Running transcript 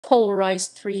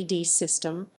Polarized 3D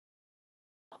system.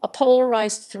 A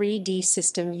polarized 3D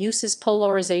system uses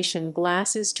polarization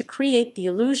glasses to create the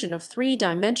illusion of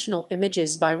three-dimensional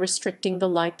images by restricting the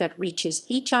light that reaches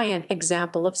each eye. An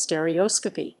example of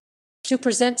stereoscopy. To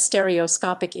present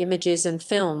stereoscopic images and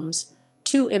films,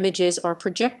 two images are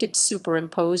projected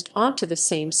superimposed onto the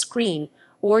same screen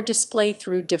or display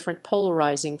through different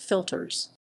polarizing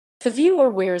filters. The viewer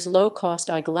wears low-cost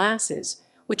eyeglasses,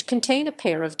 which contain a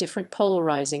pair of different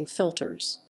polarizing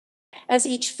filters. As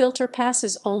each filter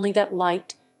passes only that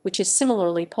light, which is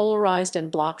similarly polarized, and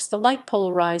blocks the light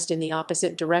polarized in the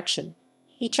opposite direction,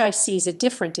 each eye sees a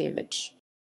different image.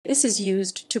 This is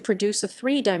used to produce a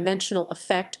three-dimensional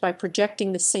effect by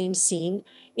projecting the same scene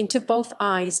into both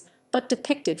eyes, but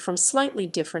depicted from slightly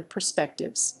different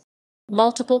perspectives.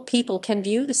 Multiple people can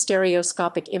view the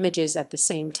stereoscopic images at the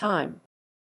same time.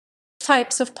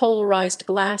 Types of polarized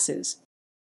glasses.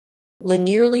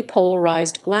 Linearly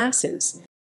polarized glasses.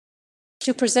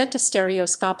 To present a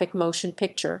stereoscopic motion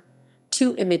picture,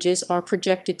 two images are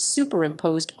projected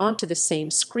superimposed onto the same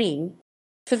screen.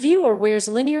 The viewer wears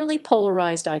linearly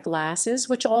polarized eyeglasses,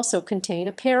 which also contain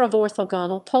a pair of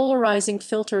orthogonal polarizing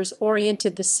filters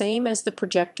oriented the same as the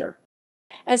projector.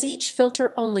 As each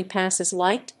filter only passes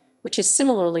light, which is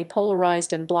similarly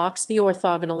polarized, and blocks the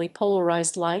orthogonally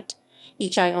polarized light,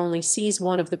 each eye only sees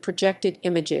one of the projected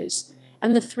images,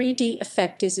 and the 3D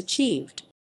effect is achieved.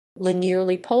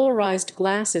 Linearly polarized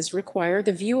glasses require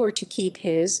the viewer to keep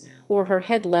his or her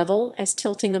head level, as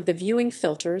tilting of the viewing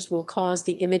filters will cause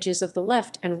the images of the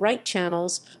left and right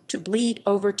channels to bleed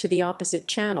over to the opposite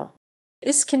channel.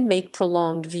 This can make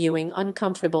prolonged viewing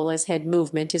uncomfortable, as head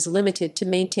movement is limited to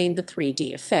maintain the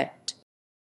 3D effect.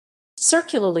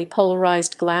 Circularly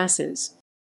polarized glasses.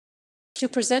 To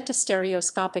present a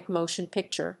stereoscopic motion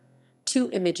picture, two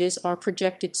images are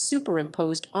projected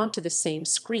superimposed onto the same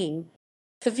screen.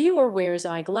 The viewer wears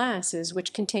eyeglasses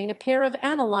which contain a pair of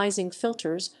analyzing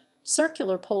filters,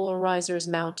 circular polarizers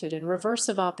mounted in reverse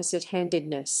of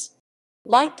opposite-handedness.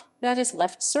 Light that is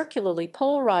left circularly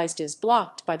polarized is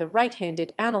blocked by the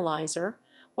right-handed analyzer,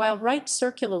 while right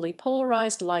circularly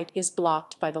polarized light is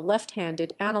blocked by the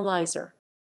left-handed analyzer.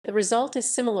 The result is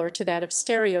similar to that of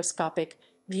stereoscopic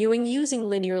viewing using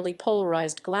linearly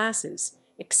polarized glasses,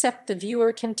 except the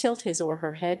viewer can tilt his or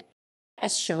her head.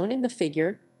 As shown in the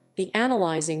figure, the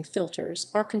analyzing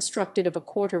filters are constructed of a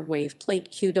quarter-wave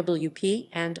plate QWP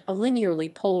and a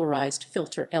linearly polarized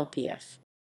filter LPF.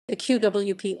 The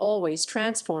QWP always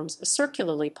transforms a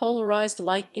circularly polarized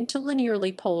light into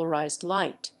linearly polarized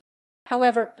light.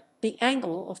 However, the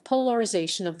angle of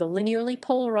polarization of the linearly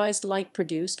polarized light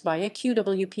produced by a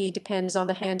QWP depends on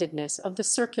the handedness of the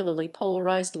circularly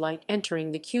polarized light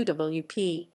entering the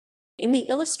QWP. In the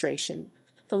illustration,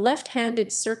 the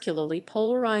left-handed circularly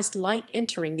polarized light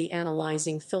entering the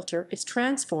analyzing filter is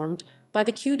transformed by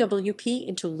the QWP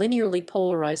into linearly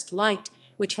polarized light,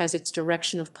 which has its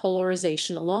direction of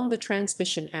polarization along the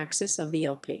transmission axis of the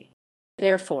LP.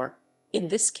 Therefore, in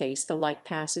this case, the light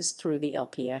passes through the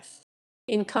LPF.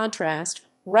 In contrast,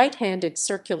 right-handed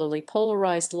circularly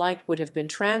polarized light would have been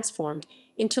transformed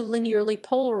into linearly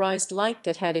polarized light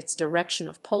that had its direction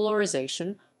of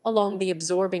polarization along the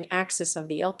absorbing axis of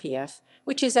the LPF,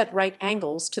 which is at right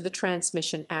angles to the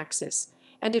transmission axis,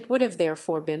 and it would have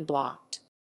therefore been blocked.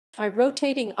 By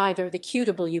rotating either the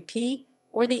QWP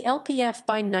or the LPF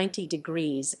by 90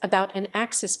 degrees about an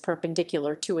axis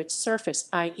perpendicular to its surface,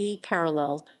 i.e.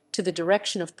 parallel to the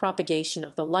direction of propagation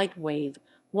of the light wave,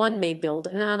 one may build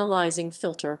an analyzing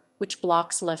filter which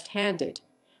blocks left-handed,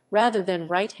 rather than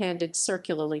right-handed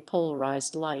circularly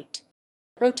polarized light.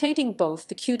 Rotating both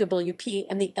the QWP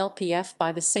and the LPF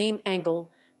by the same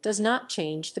angle does not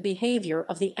change the behavior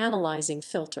of the analyzing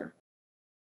filter.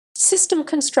 System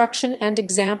construction and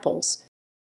examples.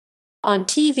 On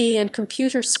TV and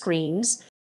computer screens,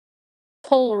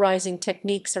 polarizing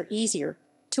techniques are easier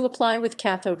to apply with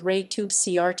cathode ray tube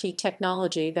CRT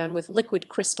technology than with liquid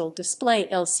crystal display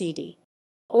LCD.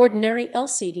 Ordinary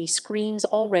LCD screens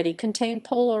already contain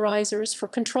polarizers for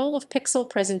control of pixel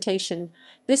presentation.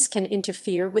 This can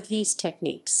interfere with these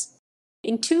techniques.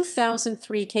 In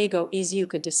 2003, Keigo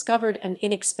Izuka discovered an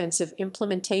inexpensive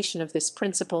implementation of this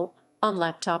principle on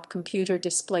laptop computer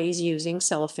displays using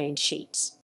cellophane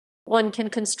sheets. One can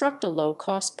construct a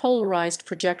low-cost polarized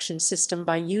projection system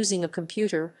by using a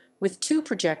computer with two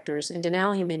projectors and an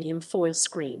aluminum foil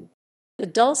screen. The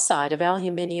dull side of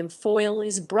aluminum foil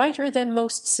is brighter than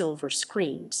most silver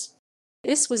screens.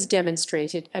 This was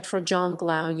demonstrated at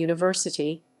Phrajonglao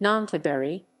University,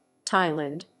 Nonthaburi,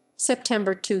 Thailand,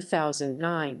 September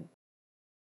 2009.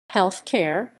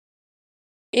 Healthcare.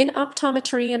 In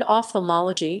optometry and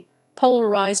ophthalmology,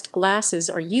 polarized glasses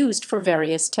are used for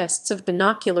various tests of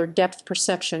binocular depth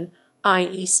perception,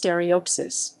 i.e.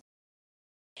 stereopsis.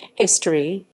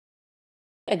 History,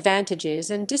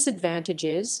 advantages and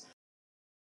disadvantages.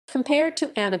 Compared to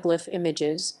anaglyph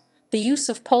images, the use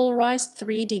of polarized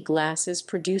 3D glasses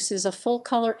produces a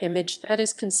full-color image that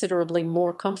is considerably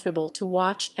more comfortable to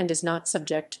watch and is not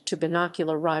subject to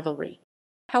binocular rivalry.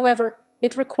 However,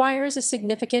 it requires a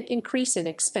significant increase in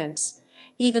expense.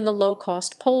 Even the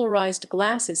low-cost polarized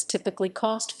glasses typically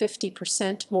cost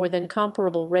 50% more than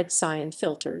comparable red cyan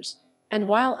filters. And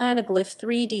while anaglyph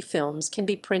 3D films can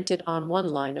be printed on one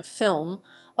line of film,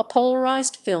 a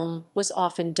polarized film was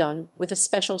often done with a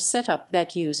special setup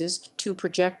that uses two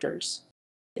projectors.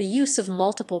 The use of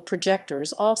multiple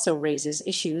projectors also raises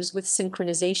issues with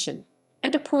synchronization,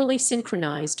 and a poorly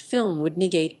synchronized film would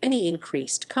negate any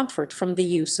increased comfort from the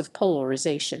use of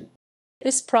polarization.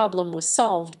 This problem was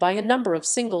solved by a number of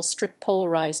single-strip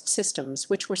polarized systems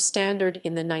which were standard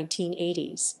in the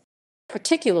 1980s.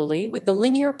 Particularly with the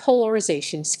linear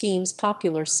polarization schemes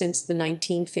popular since the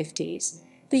 1950s.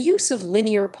 The use of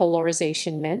linear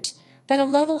polarization meant that a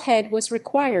level head was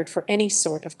required for any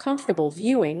sort of comfortable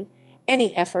viewing.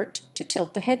 Any effort to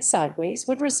tilt the head sideways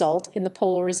would result in the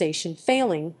polarization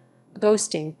failing,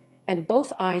 ghosting, and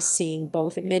both eyes seeing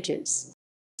both images.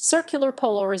 Circular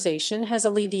polarization has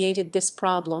alleviated this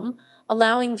problem,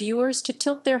 allowing viewers to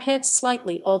tilt their heads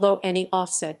slightly, although any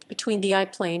offset between the eye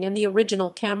plane and the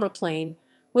original camera plane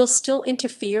will still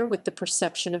interfere with the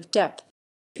perception of depth.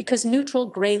 Because neutral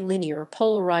gray linear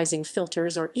polarizing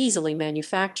filters are easily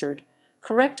manufactured,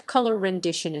 correct color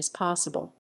rendition is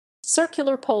possible.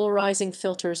 Circular polarizing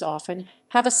filters often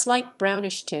have a slight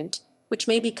brownish tint, which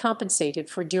may be compensated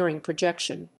for during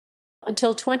projection.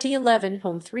 Until 2011,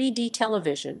 home 3D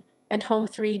television and home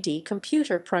 3D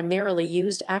computer primarily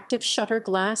used active shutter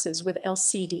glasses with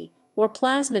LCD or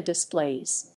plasma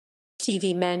displays.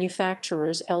 TV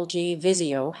manufacturers LG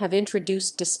Vizio have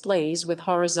introduced displays with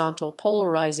horizontal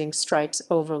polarizing stripes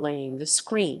overlaying the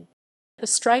screen. The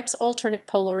stripes alternate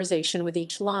polarization with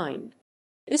each line.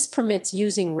 This permits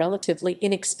using relatively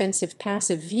inexpensive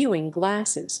passive viewing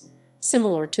glasses,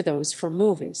 similar to those for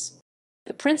movies.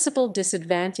 The principal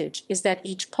disadvantage is that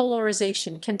each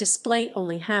polarization can display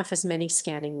only half as many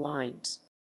scanning lines.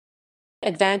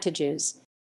 Advantages: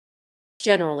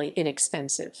 generally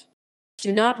inexpensive.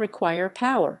 Do not require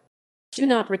power. Do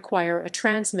not require a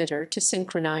transmitter to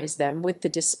synchronize them with the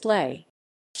display.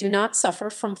 Do not suffer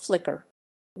from flicker.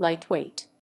 Lightweight.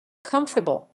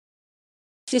 Comfortable.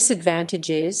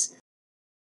 Disadvantages: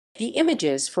 the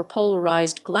images for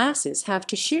polarized glasses have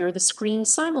to share the screen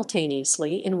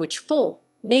simultaneously, in which full,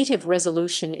 native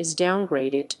resolution is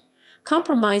downgraded,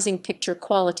 compromising picture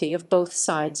quality of both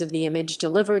sides of the image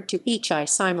delivered to each eye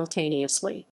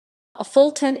simultaneously. A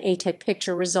full 1080p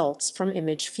picture results from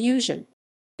image fusion.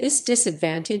 This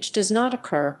disadvantage does not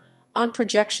occur on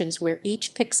projections where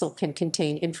each pixel can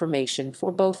contain information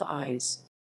for both eyes.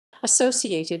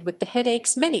 Associated with the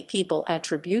headaches many people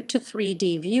attribute to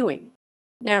 3D viewing.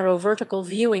 Narrow vertical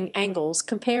viewing angles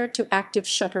compared to active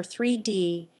shutter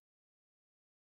 3D